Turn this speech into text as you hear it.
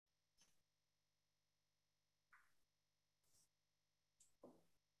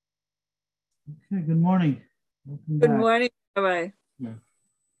Okay, good morning. Welcome Good back. morning, Rabbi. Yeah.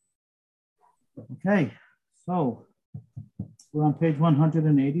 Okay, so we're on page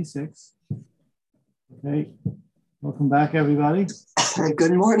 186. Okay, welcome back, everybody.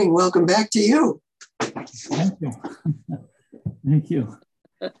 Good morning. Welcome back to you. Thank you. Thank you.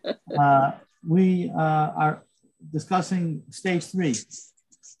 We are discussing stage 3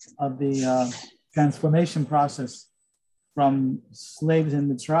 of the transformation process from slaves in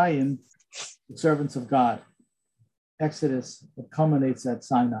Mitzrayim to servants of God. Exodus, that culminates at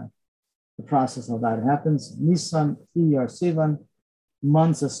Sinai. The process of that happens. Nisan, Iyar, Sivan,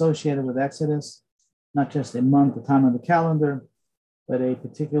 months associated with Exodus, not just a month, the time on the calendar, but a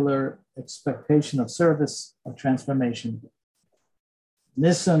particular expectation of service, of transformation.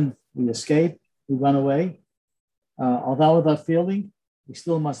 Nisan, we escape, we run away. Although without feeling, we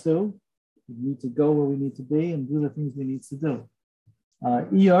still must do. We need to go where we need to be and do the things we need to do.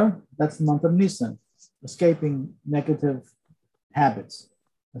 Iyar, that's the month of Nisan, escaping negative habits,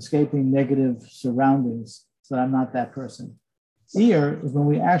 escaping negative surroundings, so that I'm not that person. Iyar is when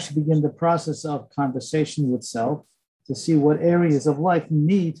we actually begin the process of conversation with self to see what areas of life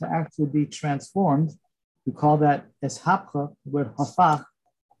need to actually be transformed. We call that eshapcha, the word hafach,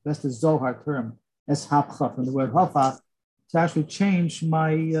 that's the Zohar term, eshapcha, from the word hafach, to actually change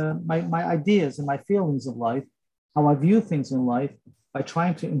my ideas and my feelings of life, how I view things in life, by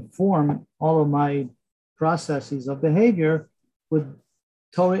trying to inform all of my processes of behavior with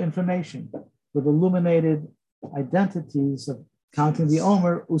Torah information, with illuminated identities of counting the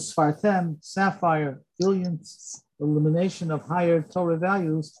Omer, Usfartem, sapphire, billions, illumination of higher Torah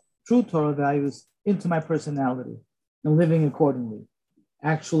values, true Torah values, into my personality and living accordingly.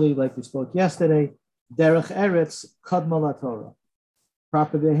 Actually, like we spoke yesterday, Derech Eretz Kadma la Torah.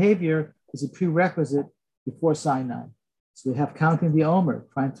 Proper behavior is a prerequisite before Sinai. So we have counting the Omer,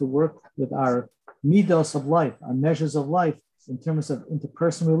 trying to work with our midos of life, our measures of life in terms of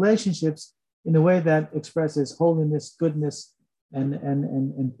interpersonal relationships in a way that expresses holiness, goodness,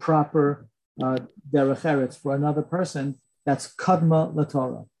 and proper derech eretz for another person. That's kadma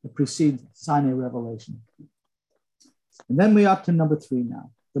laTorah, the precedes Sinai revelation. And then we're up to number 3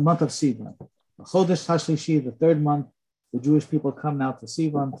 now, the month of Sivan. The Chodesh Hashlishi, the 3rd month, the Jewish people come now to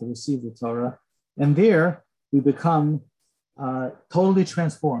Sivan to receive the Torah. And there we become totally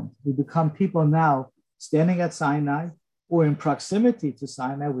transformed. We become people now standing at Sinai or in proximity to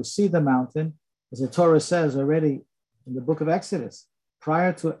Sinai. We see the mountain, as the Torah says already in the book of Exodus,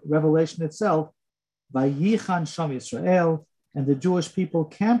 prior to Revelation itself, Vayichan Sham Yisrael, and the Jewish people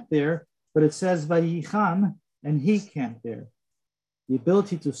camped there, but it says Vayichan, and he camped there. The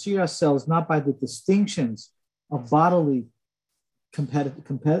ability to see ourselves not by the distinctions of bodily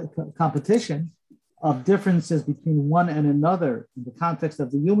competition, of differences between one and another in the context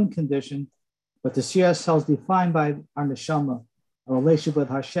of the human condition, but to see ourselves defined by our neshama, our relationship with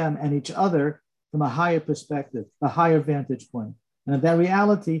Hashem and each other from a higher perspective, a higher vantage point. And in that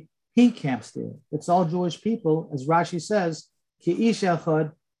reality, he camps there. It's all Jewish people, as Rashi says, ki ish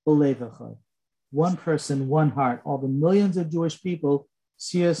echad b'lev echad. One person, one heart. All the millions of Jewish people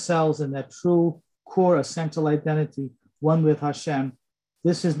see ourselves in that true core essential identity, one with Hashem.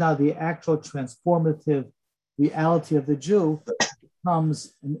 This is now the actual transformative reality of the Jew.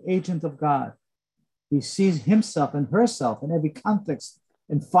 Becomes an agent of God. He sees himself and herself in every context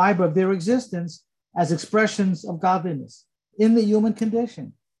and fiber of their existence as expressions of godliness in the human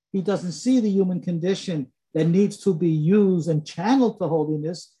condition. He doesn't see the human condition that needs to be used and channeled to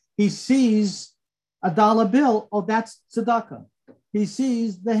holiness. He sees a dollar bill, oh, that's tzedakah. He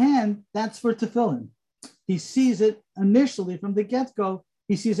sees the hand, that's for tefillin. He sees it initially from the get-go.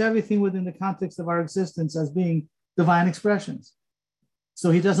 He sees everything within the context of our existence as being divine expressions.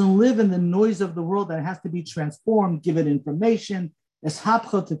 So he doesn't live in the noise of the world that has to be transformed, give it information,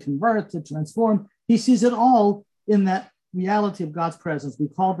 eshapcha, to convert, to transform. He sees it all in that reality of God's presence. We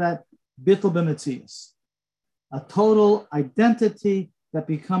call that bittul b'metzius, a total identity that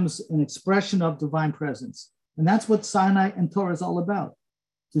becomes an expression of divine presence. And that's what Sinai and Torah is all about.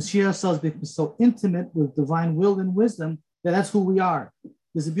 To see ourselves become so intimate with divine will and wisdom that that's who we are.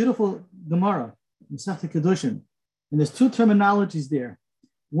 There's a beautiful Gemara in Masechta Kedushin, and there's 2 terminologies there.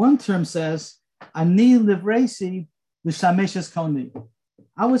 One term says, Ani livresi l'shamesh es koni.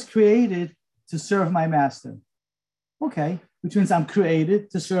 I was created to serve my master. Okay, which means I'm created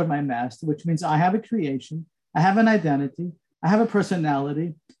to serve my master, which means I have a creation, I have an identity, I have a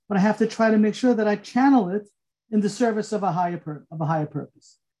personality, but I have to try to make sure that I channel it in the service of a higher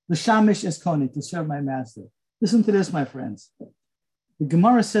purpose. L'shamesh es koni, to serve my master. Listen to this, my friends. The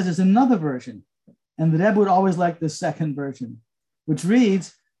Gemara says there's another version, and the Rebbe would always like the second version, which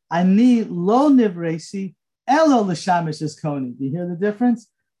reads, Ani lo nivresi elo l'shamish eskoni. Do you hear the difference?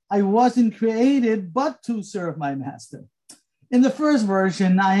 I wasn't created but to serve my master. In the first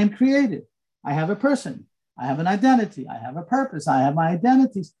version, I am created. I have a person. I have an identity. I have a purpose. I have my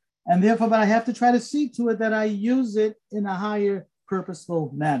identities. And therefore, but I have to try to see to it that I use it in a higher,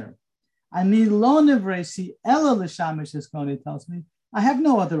 purposeful manner. I need lo nivresi elo l'shamish eskoni tells me I have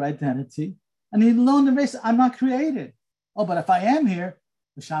no other identity. I need lo nivresi. I'm not created. Oh, but if I am here,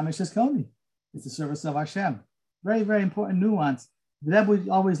 l'shamish eskoni. It's the service of Hashem. Very, very important nuance. That would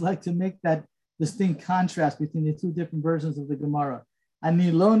always like to make that distinct contrast between the two different versions of the Gemara. I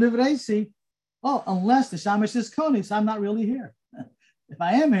need lo nivresi. Oh, unless the shamish is koni, so I'm not really here. If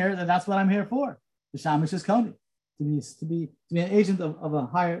I am here, then that's what I'm here for. The shamish is koni, to be an agent of a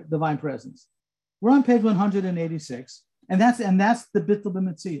higher divine presence. We're on page 186, and that's the bittul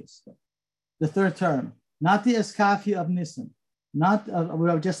b'metzias, the third term, not the eskafia of nisim, not where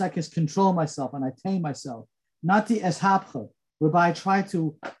I just like control myself and I tame myself, not the eshapcha, whereby I try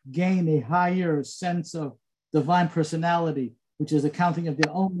to gain a higher sense of divine personality, which is the counting of the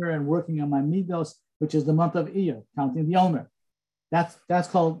Omer and working on my midos, which is the month of Iyar, counting the Omer.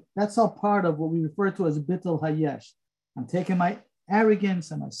 That's all part of what we refer to as bittul hayesh. I'm taking my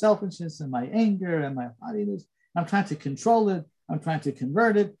arrogance and my selfishness and my anger and my haughtiness. I'm trying to control it. I'm trying to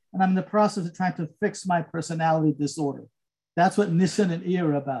convert it. And I'm in the process of trying to fix my personality disorder. That's what Nisan and Iyar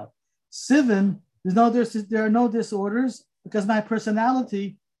are about. Sivan, there are no disorders because my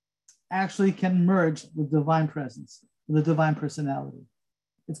personality actually can merge with divine presence, with the divine personality.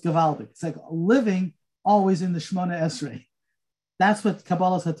 It's gavaldic. It's like living always in the Shemona Esrei. That's what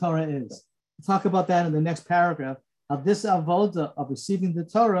Kabbalah HaTorah is. We'll talk about that in the next paragraph, how this avoda of receiving the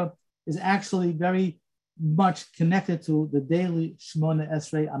Torah is actually very much connected to the daily Shemona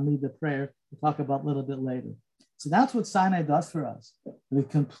Esrei Amida prayer we'll talk about a little bit later. So that's what Sinai does for us. We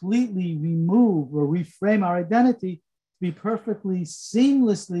completely remove or reframe our identity to be perfectly,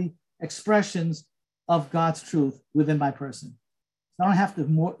 seamlessly expressions of God's truth within my person. So I don't have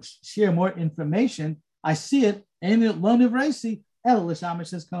to share more information. I see it. Good.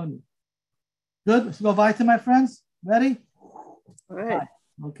 Let's go weiter, my friends. Ready? All right.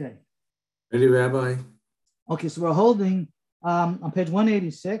 Okay. Ready, Rabbi? Okay, so we're holding on page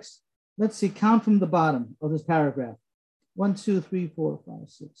 186. Let's see, count from the bottom of this paragraph. 1, 2, 3, 4, 5,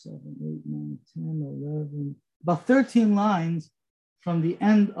 6, 7, 8, 9, 10, 11. About 13 lines from the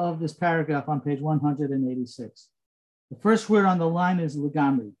end of this paragraph on page 186. The first word on the line is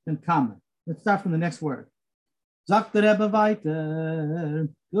legamri, then kama. Let's start from the next word. Zak the Rebbe weiter.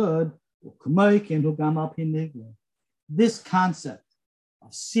 Good. This concept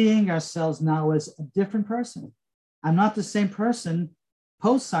of seeing ourselves now as a different person. I'm not the same person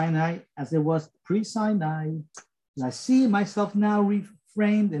post-Sinai as it was pre-Sinai. I see myself now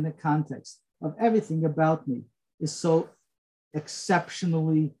reframed in the context of everything about me is so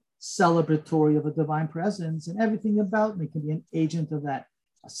exceptionally celebratory of a divine presence, and everything about me can be an agent of that,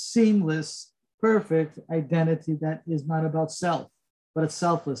 a seamless, perfect identity that is not about self, but it's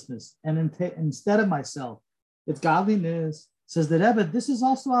selflessness. And instead of myself, it's godliness. Says the Rebbe, this is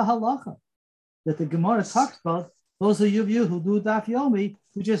also a halacha that the Gemara talks about. Those of you who do Daf Yomi,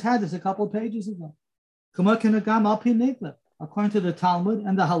 we just had this a couple of pages ago. According to the Talmud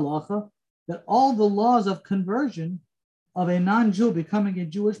and the halacha, that all the laws of conversion of a non-Jew becoming a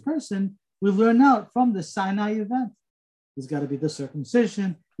Jewish person, we learn out from the Sinai event. There's got to be the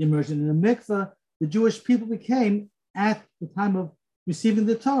circumcision, the immersion in the mikveh. The Jewish people became, at the time of receiving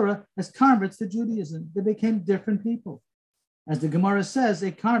the Torah, as converts to Judaism. They became different people. As the Gemara says,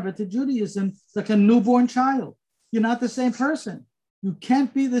 a convert to Judaism is like a newborn child. You're not the same person. You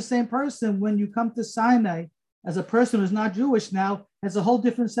can't be the same person when you come to Sinai as a person who's not Jewish now, has a whole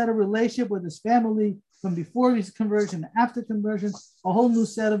different set of relationship with his family from before his conversion, after conversion, a whole new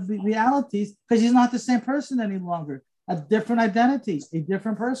set of realities, because he's not the same person any longer. A different identity, a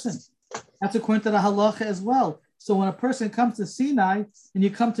different person. That's according to the halacha as well. So when a person comes to Sinai and you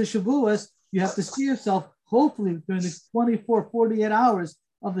come to Shavuos, you have to see yourself, hopefully during the 24, 48 hours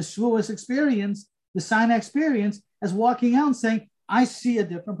of the Shavuos experience, the Sinai experience, as walking out and saying, I see a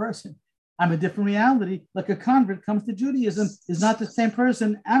different person. I'm a different reality. Like a convert comes to Judaism, is not the same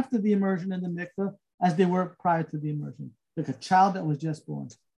person after the immersion in the mikveh as they were prior to the immersion. Like a child that was just born.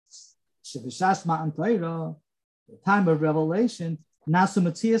 The time of revelation,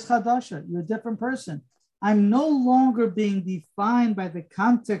 you're a different person. I'm no longer being defined by the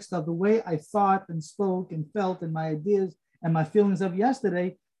context of the way I thought and spoke and felt and my ideas and my feelings of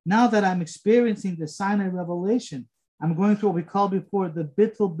yesterday. Now that I'm experiencing the Sinai revelation, I'm going through what we call before the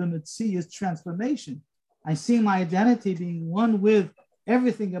bittul b'metzias transformation. I see my identity being one with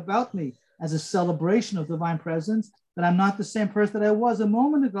everything about me as a celebration of divine presence, that I'm not the same person that I was a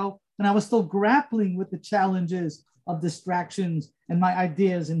moment ago, and I was still grappling with the challenges of distractions and my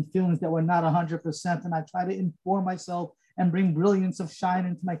ideas and feelings that were not 100%. And I try to inform myself and bring brilliance of shine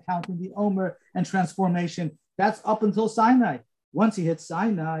into my counting, the Omer and transformation. That's up until Sinai. Once you hit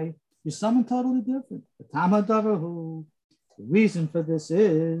Sinai, you're someone totally different. The reason for this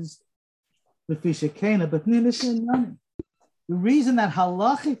is the reason that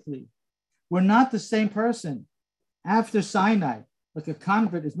halachically we're not the same person after Sinai, like a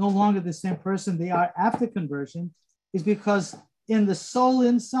convert is no longer the same person they are after conversion, is because in the soul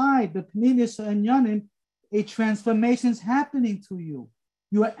inside, the Pnimis and Yanim, a transformation is happening to you.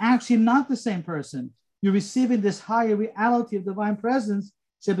 You are actually not the same person. You're receiving this higher reality of divine presence.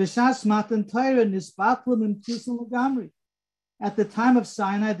 At the time of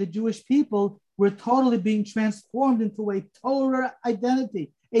Sinai, the Jewish people were totally being transformed into a Torah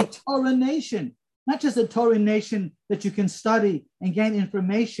identity, a Torah nation. Not just a Torah nation that you can study and gain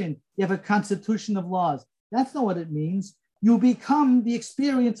information. You have a constitution of laws. That's not what it means. You become the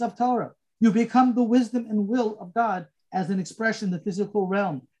experience of Torah. You become the wisdom and will of God as an expression in the physical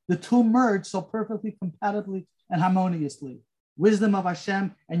realm. The two merge so perfectly, compatibly, and harmoniously. Wisdom of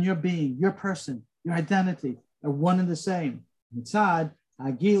Hashem and your being, your person, your identity are one and the same. Mitzad,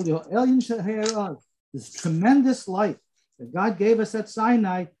 this tremendous light that God gave us at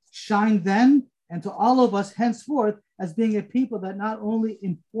Sinai shined then and to all of us henceforth as being a people that not only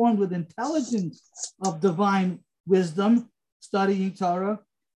informed with intelligence of divine wisdom, studying Torah,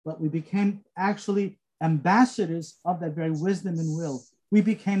 but we became actually ambassadors of that very wisdom and will. We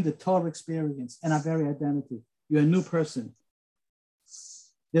became the Torah experience and our very identity. You're a new person.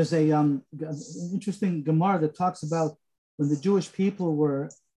 There's an interesting Gemara that talks about when the Jewish people were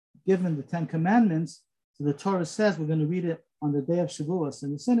given the 10 Commandments. So the Torah says, we're going to read it on the day of Shavuos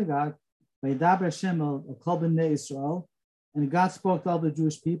in the synagogue, and God spoke to all the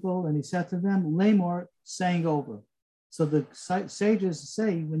Jewish people, and he said to them, Lamor, saying over. So the sages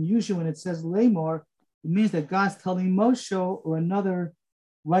say, usually when it says Lamor, it means that God's telling Moshe or another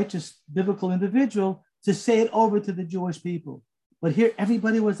righteous biblical individual to say it over to the Jewish people. But here,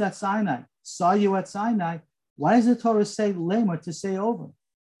 everybody was at Sinai, saw you at Sinai. Why does the Torah say Lamor, to say over?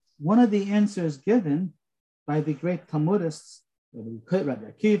 One of the answers given by the great Talmudists,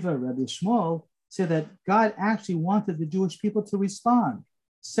 Rabbi Akiva, Rabbi Shmuel, say that God actually wanted the Jewish people to respond.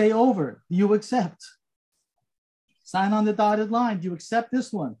 Say over, do you accept? Sign on the dotted line, do you accept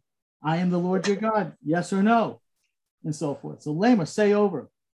this one? I am the Lord your God, yes or no? And so forth. So Lamor, say over.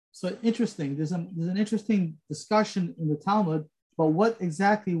 So interesting, there's an interesting discussion in the Talmud about what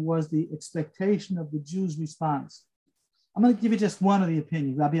exactly was the expectation of the Jews' response. I'm going to give you just one of the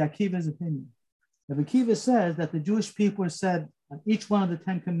opinions, Rabbi Akiva's opinion. Rabbi Akiva says that the Jewish people said on each one of the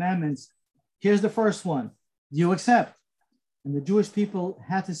 10 Commandments, here's the first one, do you accept? And the Jewish people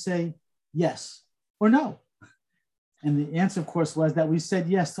had to say yes or no. And the answer, of course, was that we said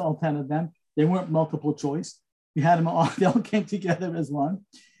yes to all 10 of them. They weren't multiple choice. We had them all, they all came together as one.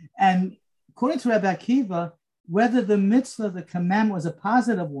 And according to Rabbi Akiva, whether the mitzvah, the commandment, was a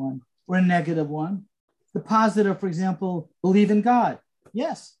positive one or a negative one, the positive, for example, believe in God.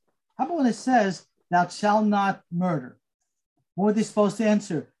 Yes. How about when it says, thou shalt not murder? What were they supposed to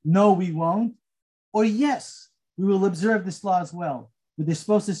answer? No, we won't. Or yes, we will observe this law as well. Were they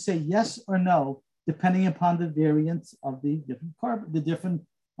supposed to say yes or no, depending upon the variance of the different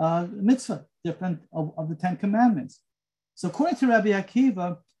mitzvah, different of the 10 Commandments? So according to Rabbi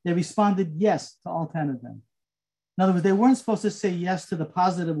Akiva, they responded yes to all 10 of them. In other words, they weren't supposed to say yes to the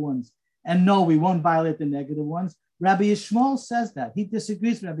positive ones and no, we won't violate the negative ones. Rabbi Yishmael says that. He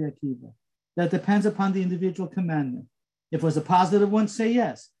disagrees with Rabbi Akiva. That depends upon the individual commandment. If it was a positive one, say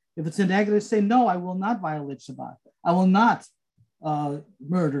yes. If it's a negative, say no, I will not violate Shabbat. I will not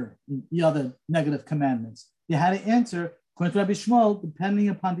murder the other negative commandments. You had to answer, according to Rabbi Shmuel, depending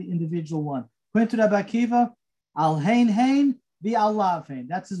upon the individual one. According to Rabbi Akiva, al hein hein, vi al lav hein.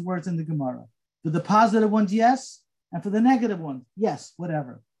 That's his words in the Gemara. For the positive ones, yes. And for the negative ones, yes,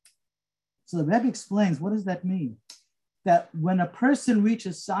 whatever. So the Rebbe explains, what does that mean? That when a person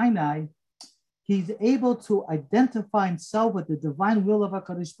reaches Sinai, he's able to identify himself with the divine will of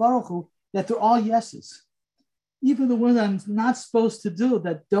HaKadosh Baruch Hu, that they're all yeses. Even the one that I'm not supposed to do,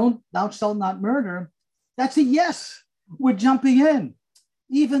 that thou shalt not murder, that's a yes. We're jumping in.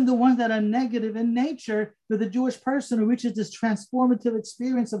 Even the ones that are negative in nature, for the Jewish person who reaches this transformative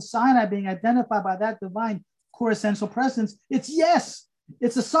experience of Sinai being identified by that divine core essential presence, it's yes.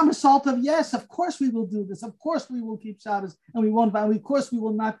 It's a somersault of yes. Of course we will do this. Of course we will keep Shabbos, and we won't. Of course we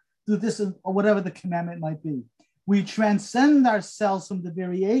will not do this or whatever the commandment might be. We transcend ourselves from the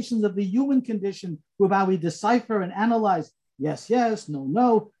variations of the human condition whereby we decipher and analyze. Yes, yes, no,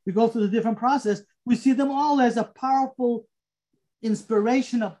 no. We go through the different process. We see them all as a powerful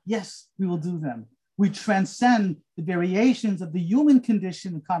inspiration of, yes, we will do them. We transcend the variations of the human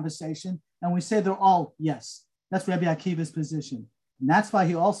condition in conversation, and we say they're all yes. That's Rabbi Akiva's position. And that's why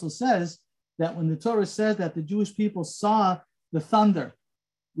he also says that when the Torah says that the Jewish people saw the thunder,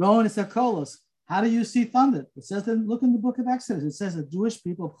 Rowan is Kolos. How do you see thunder? It says, look in the book of Exodus. It says the Jewish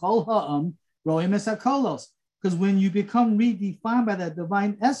people, Chol Ha'am, Roim es Kolos. Because when you become redefined by that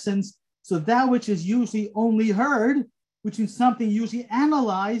divine essence, so that which is usually only heard, which is something usually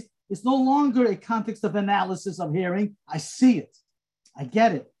analyzed, it's no longer a context of analysis of hearing. I see it. I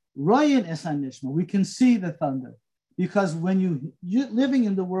get it. Royan es Nishma. We can see the thunder. Because when you're living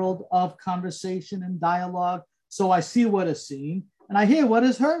in the world of conversation and dialogue, so I see what is seen and I hear what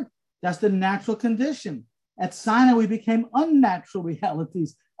is heard. That's the natural condition. At Sinai, we became unnatural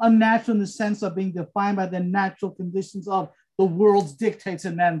realities, unnatural in the sense of being defined by the natural conditions of the world's dictates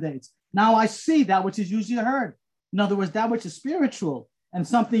and mandates. Now I see that which is usually heard. In other words, that which is spiritual and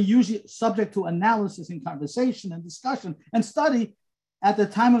something usually subject to analysis and conversation and discussion and study. At the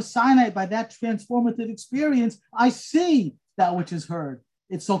time of Sinai, by that transformative experience, I see that which is heard.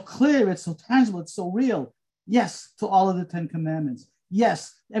 It's so clear, it's so tangible, it's so real. Yes, to all of the 10 commandments.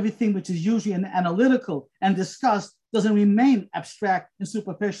 Yes, everything which is usually analytical and discussed doesn't remain abstract and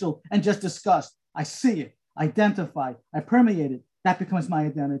superficial and just discussed. I see it, identify, I permeate it. That becomes my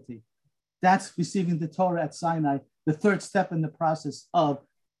identity. That's receiving the Torah at Sinai, the third step in the process of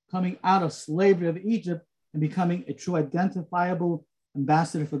coming out of slavery of Egypt and becoming a true identifiable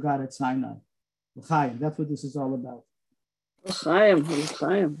ambassador for God at Sinai. L'chaim. That's what this is all about. L'chaim,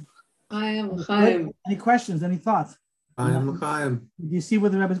 l'chaim. L'chaim. Any questions, any thoughts? L'chaim. Do you see where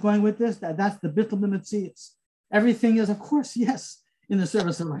the Rebbe is going with this? That's the Bittul B'Metzias. Everything is, of course, yes, in the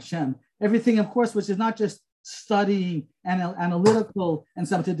service of Hashem. Everything, of course, which is not just studying and analytical and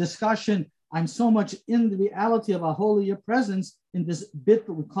subject to discussion. I'm so much in the reality of a holier presence in this bit,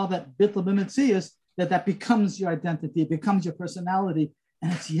 we call that Bittul B'Metzias, that becomes your identity, it becomes your personality.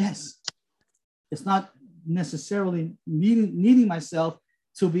 And it's yes. It's not necessarily needing myself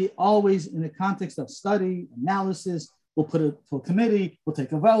to be always in the context of study, analysis. We'll put it to a committee, we'll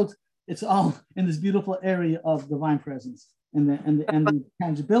take a vote. It's all in this beautiful area of divine presence and the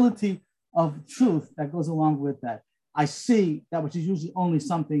tangibility of truth that goes along with that. I see that which is usually only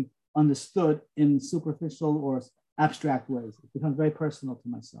something understood in superficial or abstract ways. It becomes very personal to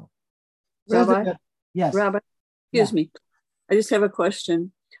myself. Rabbi? Yes. Rabbi, excuse me. I just have a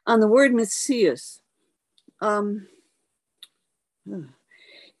question. On the word Messias,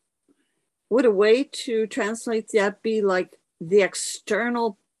 would a way to translate that be like the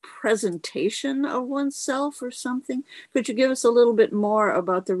external presentation of oneself or something? Could you give us a little bit more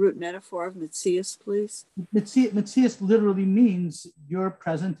about the root metaphor of Messias, please? Messias literally means your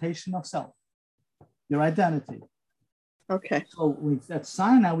presentation of self, your identity. Okay. So at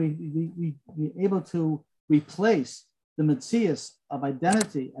Sinai, we able to replace the Messias of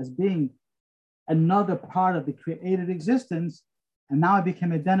identity as being another part of the created existence, and now I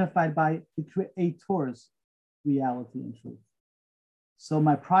became identified by the Creator's reality and truth. So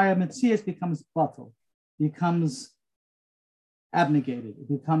my prior Messias becomes bottled, becomes abnegated, it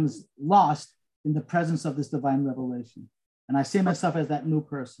becomes lost in the presence of this divine revelation. And I see myself as that new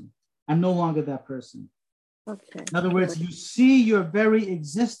person. I'm no longer that person. Okay. In other words, you see your very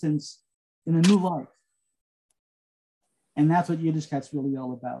existence in a new light. And that's what Yiddishkeit's really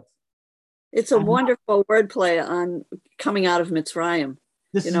all about. It's a wonderful wordplay on coming out of Mitzrayim.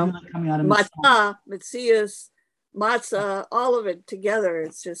 This is really coming out of Matzah, Metzias, Matzah, all of it together.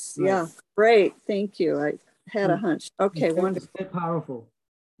 It's just, yeah, great. Thank you. I had a hunch. Okay, wonderful. Very powerful,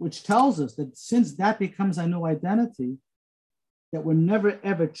 which tells us that since that becomes our new identity, that we're never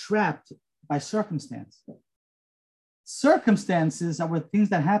ever trapped by circumstance. Circumstances are things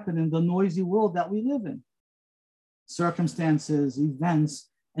that happen in the noisy world that we live in. Circumstances, events,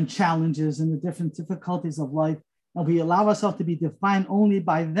 and challenges and the different difficulties of life. And we allow ourselves to be defined only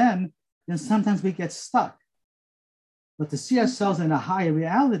by them, then sometimes we get stuck. But to see ourselves in a higher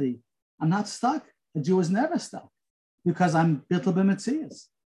reality, I'm not stuck. A Jew is never stuck because I'm Bittul B'Metzias.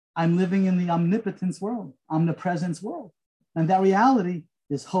 I'm living in the omnipotence world, omnipresence world. And that reality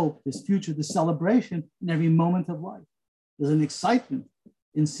is hope, there's future, there's celebration in every moment of life. There's an excitement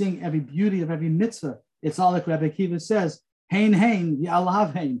in seeing every beauty of every mitzvah. It's all like Rabbi Akiva says, Hein, hein,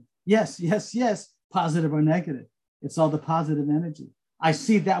 ya'alav hein. Yes, yes, yes, positive or negative. It's all the positive energy. I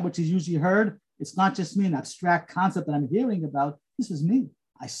see that which is usually heard. It's not just me, an abstract concept that I'm hearing about. This is me.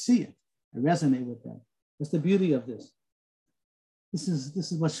 I see it. I resonate with that. That's the beauty of this. This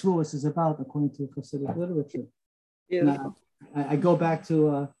is what Shavuos is about, according to Hasidic literature. Now, I go back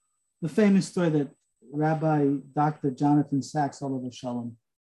to the famous story that Rabbi Dr. Jonathan Sachs, Oliver Shalom,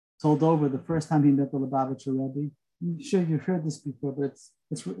 told over the first time he met the Lubavitcher Rebbe. I'm sure you've heard this before, but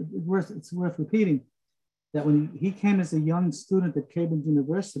it's worth repeating. That when he came as a young student at Cambridge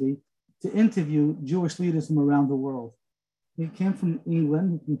University to interview Jewish leaders from around the world. He came from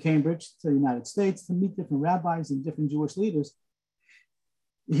England, from Cambridge to the United States to meet different rabbis and different Jewish leaders.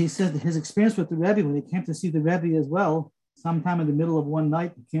 He said his experience with the Rebbe, when he came to see the Rebbe as well, sometime in the middle of one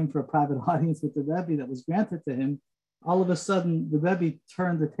night, he came for a private audience with the Rebbe that was granted to him. All of a sudden, the Rebbe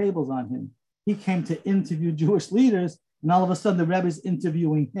turned the tables on him. He came to interview Jewish leaders, and all of a sudden, the Rebbe is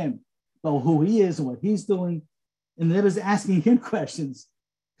interviewing him about who he is and what he's doing. And the Rebbe is asking him questions,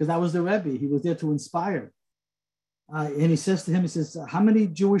 because that was the Rebbe. He was there to inspire. And he says to him, he says, how many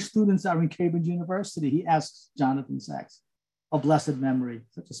Jewish students are in Cambridge University? He asks Jonathan Sachs, of blessed memory,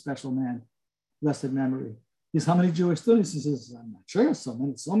 such a special man, blessed memory. He says, how many Jewish students? He says, I'm not sure, so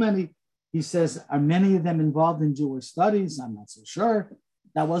many. He says, are many of them involved in Jewish studies? I'm not so sure.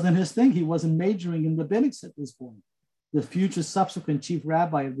 That wasn't his thing. He wasn't majoring in rabbinics at this point. The future subsequent chief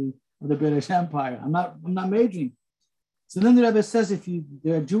rabbi of the British Empire. I'm not majoring. So then the Rebbe says, if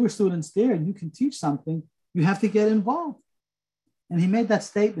there are Jewish students there and you can teach something, you have to get involved. And he made that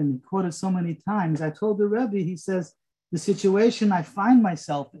statement, he quoted so many times. I told the Rebbe, he says, the situation I find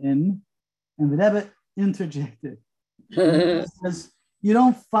myself in, and the Rebbe interjected. He says, you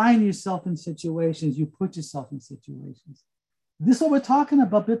don't find yourself in situations, you put yourself in situations. This is what we're talking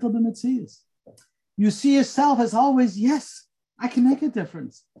about, Bittul b'Metzias. You see yourself as always, yes, I can make a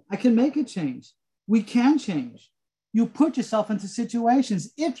difference. I can make a change. We can change. You put yourself into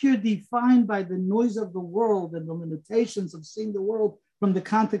situations. If you're defined by the noise of the world and the limitations of seeing the world from the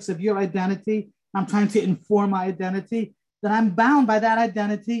context of your identity, I'm trying to inform my identity, then I'm bound by that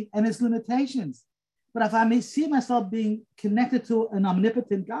identity and its limitations. But if I may see myself being connected to an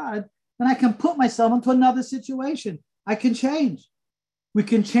omnipotent God, then I can put myself into another situation. I can change. We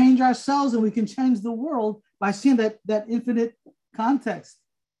can change ourselves and we can change the world by seeing that infinite context.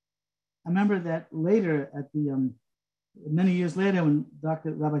 I remember that later at the, many years later when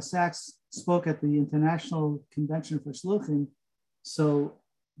Dr. Rabbi Sachs spoke at the International Convention for Shluchim, so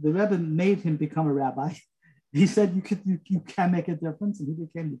the Rebbe made him become a rabbi. He said, you can make a difference, and he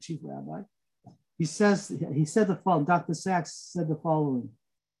became the chief rabbi. He said the following, Dr. Sachs said the following.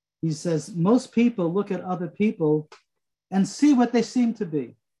 He says, most people look at other people and see what they seem to be.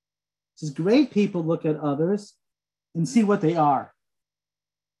 He says, great people look at others and see what they are.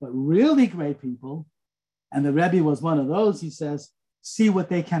 But really great people, and the Rebbe was one of those, he says, see what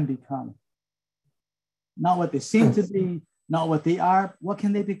they can become. Not what they seem to be, not what they are, what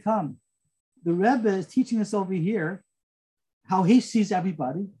can they become? The Rebbe is teaching us over here how he sees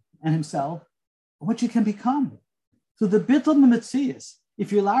everybody and himself, what you can become. So the Bittul b'Metzias,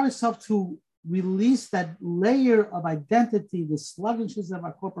 if you allow yourself to release that layer of identity, the sluggishness of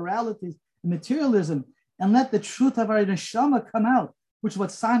our corporalities and materialism, and let the truth of our neshama come out, which is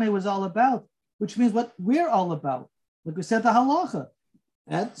what Sinai was all about, which means what we're all about. Like we said, the halacha.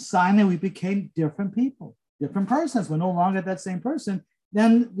 At Sinai, we became different people, different persons. We're no longer that same person.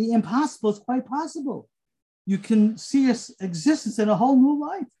 Then the impossible is quite possible. You can see your existence in a whole new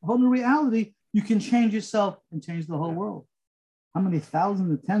light, a whole new reality. You can change yourself and change the whole world. How many thousands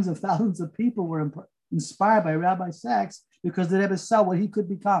and tens of thousands of people were inspired by Rabbi Sachs because the Rebbe saw what he could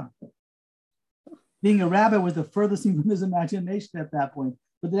become. Being a rabbi was the furthest thing from his imagination at that point.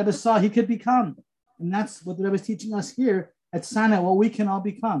 But the Rebbe saw he could become. And that's what the Rebbe is teaching us here at Sinai, what we can all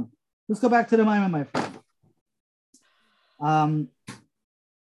become. Let's go back to the Maimon, my friend.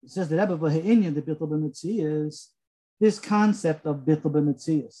 It says the Rebbe, the Bittul b'Metzias, this concept of Bittul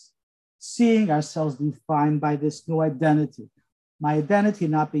b'Metzias, seeing ourselves defined by this new identity. My identity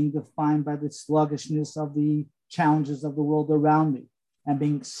not being defined by the sluggishness of the challenges of the world around me and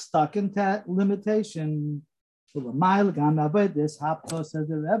being stuck in that limitation. This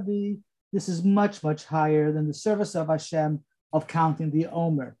is much, much higher than the service of Hashem of counting the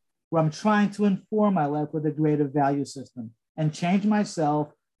Omer, where I'm trying to inform my life with a greater value system and change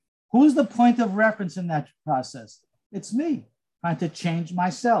myself. Who's the point of reference in that process? It's me, trying to change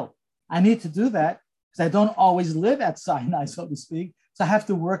myself. I need to do that because I don't always live at Sinai, so to speak. So I have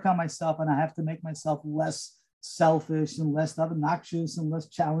to work on myself and I have to make myself less selfish and less obnoxious and less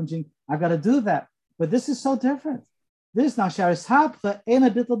challenging. I've got to do that. But this is so different. This now, Sharis Hapcha, Ena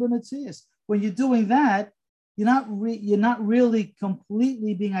Bittul b'Metzias. When you're doing that, you're not really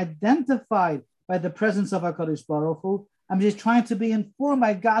completely being identified by the presence of HaKadosh Baruch Hu. I'm just trying to be informed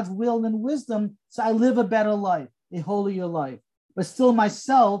by God's will and wisdom so I live a better life, a holier life. But still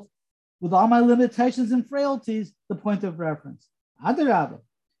myself, with all my limitations and frailties, the point of reference. Adarabba,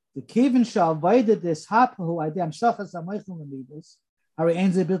 the kivin shalvaida this hapahu idam shachas amaychum amibus, hari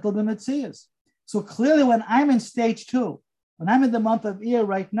enze bittul b'metzias. So clearly, when I'm in stage 2, when I'm in the month of Iyar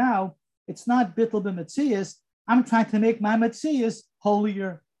right now, it's not bittul b'metzias. I'm trying to make my metzias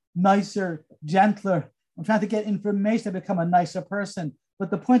holier, nicer, gentler. I'm trying to get information to become a nicer person. But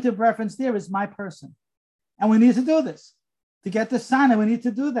the point of reference there is my person. And we need to do this. To get the sana, we need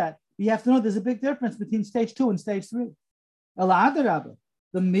to do that. You have to know there's a big difference between stage 2 and stage 3. The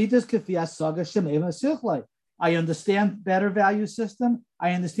midas kafiyas saga shemeva sichlai. I understand better value system.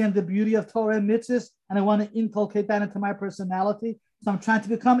 I understand the beauty of Torah and mitzvahs, and I want to inculcate that into my personality. So I'm trying to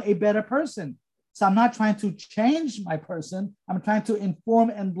become a better person. So I'm not trying to change my person. I'm trying to inform,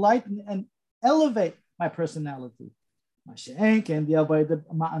 enlighten, and elevate my personality.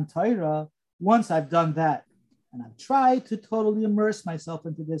 Once I've done that, and I've tried to totally immerse myself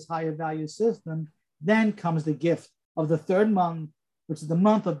into this higher value system, then comes the gift of the 3rd month, which is the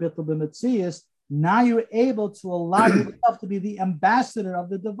month of Bittul B'Metzias. Now you're able to allow yourself to be the ambassador of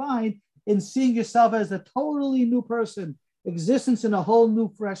the divine in seeing yourself as a totally new person, existence in a whole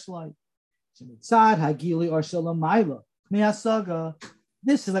new, fresh light.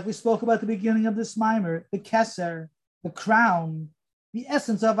 This is like we spoke about at the beginning of this mimer, the keser, the crown, the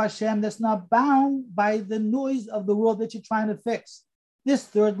essence of Hashem that's not bound by the noise of the world that you're trying to fix. This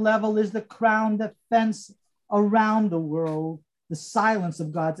 3rd level is the crown that fence around the world, the silence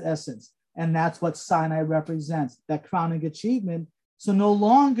of God's essence. And that's what Sinai represents, that crowning achievement. So no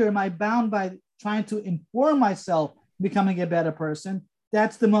longer am I bound by trying to inform myself, becoming a better person.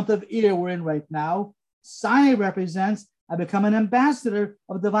 That's the month of Iyar we're in right now. Sinai represents, I become an ambassador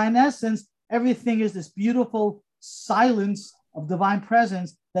of divine essence. Everything is this beautiful silence of divine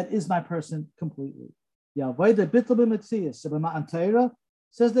presence that is my person completely. Says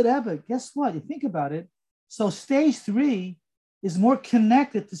that Eva, guess what? You think about it. So stage 3 is more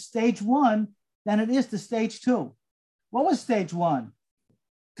connected to stage 1 than it is to stage 2. What was stage 1?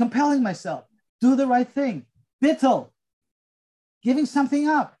 Compelling myself, do the right thing. Bittul, giving something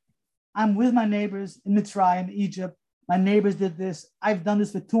up. I'm with my neighbors in Mitzrayim, Egypt. My neighbors did this. I've done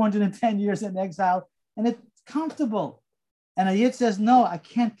this for 210 years in exile, and it's comfortable. And Ayit says, no, I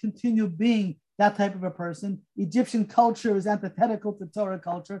can't continue being that type of a person. Egyptian culture is antithetical to Torah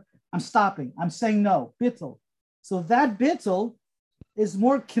culture. I'm stopping. I'm saying no, bittul. So that bittul is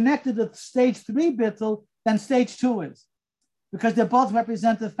more connected to stage 3 bittul than stage 2 is, because they both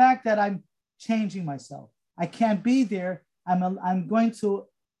represent the fact that I'm changing myself. I can't be there. I'm going to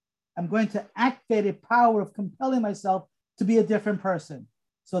activate a power of compelling myself to be a different person.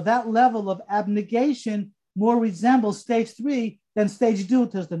 So that level of abnegation more resembles stage 3 than stage 2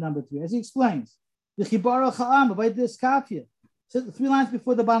 to the number 3, as he explains. The Chibara Cha'am by this kafia. So 3 lines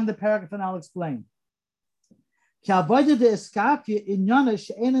before the bottom of the paragraph, and I'll explain. Stage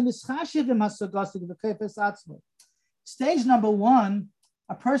number 1,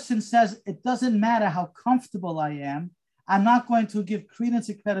 a person says, it doesn't matter how comfortable I am. I'm not going to give credence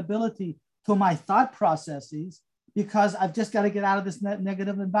and credibility to my thought processes because I've just got to get out of this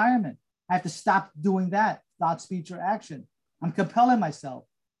negative environment. I have to stop doing that, thought, speech, or action. I'm compelling myself.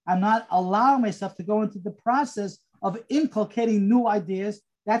 I'm not allowing myself to go into the process of inculcating new ideas.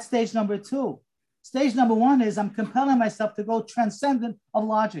 That's stage number 2. Stage number 1 is I'm compelling myself to go transcendent of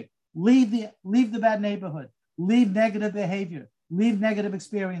logic. Leave the bad neighborhood. Leave negative behavior. Leave negative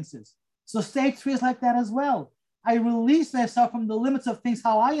experiences. So stage 3 is like that as well. I release myself from the limits of things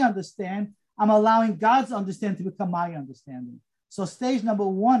how I understand. I'm allowing God's understanding to become my understanding. So stage number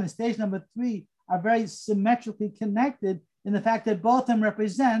 1 and stage number 3 are very symmetrically connected in the fact that both of them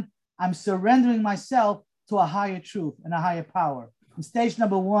represent I'm surrendering myself to a higher truth and a higher power. In stage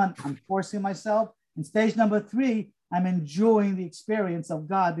number 1, I'm forcing myself. In stage number 3, I'm enjoying the experience of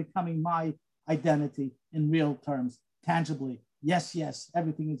God becoming my identity in real terms, tangibly. Yes, yes,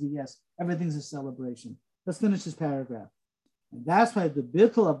 everything is a yes. Everything's a celebration. Let's finish this paragraph. And that's why the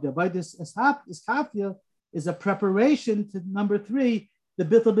bittul of the Abayis Iskafia is a preparation to number 3, the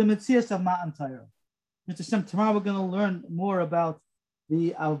bittul b'metzias of Matan Torah. Mr. Shem, tomorrow we're going to learn more about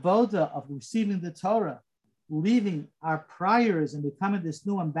the avoda of receiving the Torah, leaving our priors and becoming this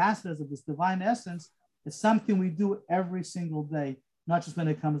new ambassadors of this divine essence. Is something we do every single day, not just when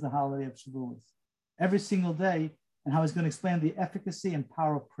it comes to the holiday of Shavuos. Every single day, and how he's going to explain the efficacy and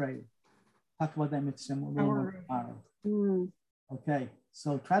power of prayer. Talk about that, Mr. Shem, a little more tomorrow. Okay,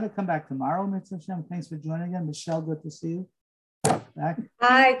 so try to come back tomorrow, Mr. Shem. Thanks for joining again. Michelle, good to see you. Back.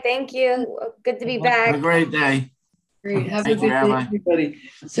 Hi, thank you. Good to be back. Have a great day. Great. Have a Thank good you, day, Rabbi. everybody.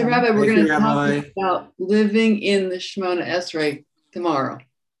 So, Rabbi, we're Thank going you, to talk Rabbi. about living in the Shemona Esrei tomorrow.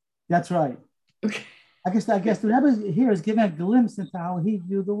 That's right. Okay. I guess the Rebbe here is giving a glimpse into how he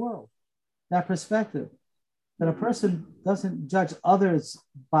viewed the world, that perspective, that a person doesn't judge others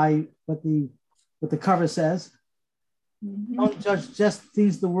by what the cover says. Don't judge just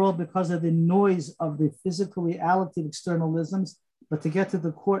things the world because of the noise of the physical reality of externalisms, but to get to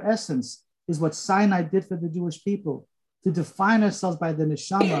the core essence is what Sinai did for the Jewish people, to define ourselves by the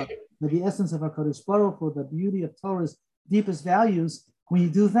neshama, by the essence of HaKadosh Baruch Hu, the beauty of Torah's deepest values. When you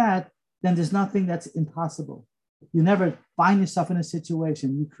do that, then there's nothing that's impossible. You never find yourself in a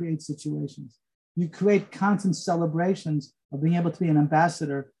situation, you create situations. You create constant celebrations of being able to be an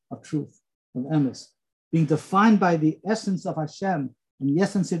ambassador of truth, of emes. Being defined by the essence of Hashem and the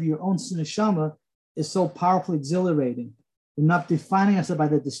essence of your own neshama is so powerfully exhilarating. We're not defining ourselves by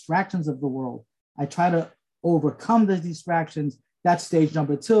the distractions of the world. I try to overcome the distractions. That's stage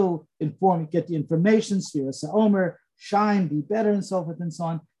number 2, inform, get the information, sphere Omer, shine, be better, and so forth and so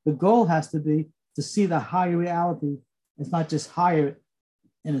on. The goal has to be to see the higher reality. It's not just higher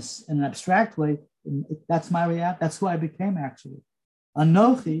in an abstract way. That's my reality. That's who I became, actually.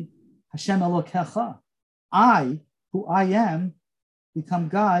 Anochi, Hashem Elokecha. I, who I am, become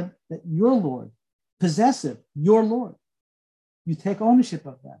God, that your Lord, possessive, your Lord. You take ownership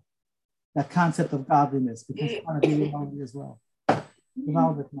of that concept of godliness, because it's part of your reality as well.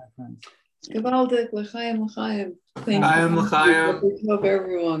 Gewaldic, my friends. Gewaldic, l'chaim, l'chaim. Thank L'chaim, you. l'chaim. Love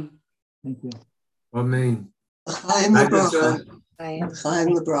everyone. Thank you. Amen. L'chaim l'bracha. L'chaim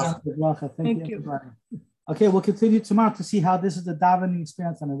l'bracha. Thank you, everybody. Okay, we'll continue tomorrow to see how this is the davening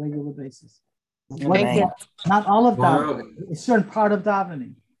experience on a regular basis. Not all of davening, a certain part of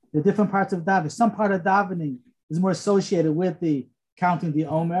davening. The different parts of davening. Some part of davening is more associated with the counting the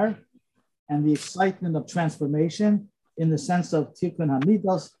Omer and the excitement of transformation in the sense of Tikkun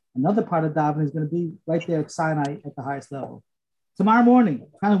Hamidos. Another part of davening is going to be right there at Sinai at the highest level. Tomorrow morning,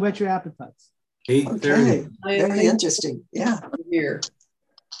 kind of whet your appetites. 8:30. Okay. Very interesting. Yeah. Here.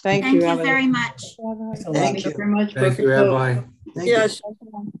 Thank you very much. Thank you very much. Thank you, Rabbi. Thank you. Yes,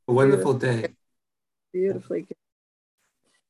 A wonderful day. beautifully good.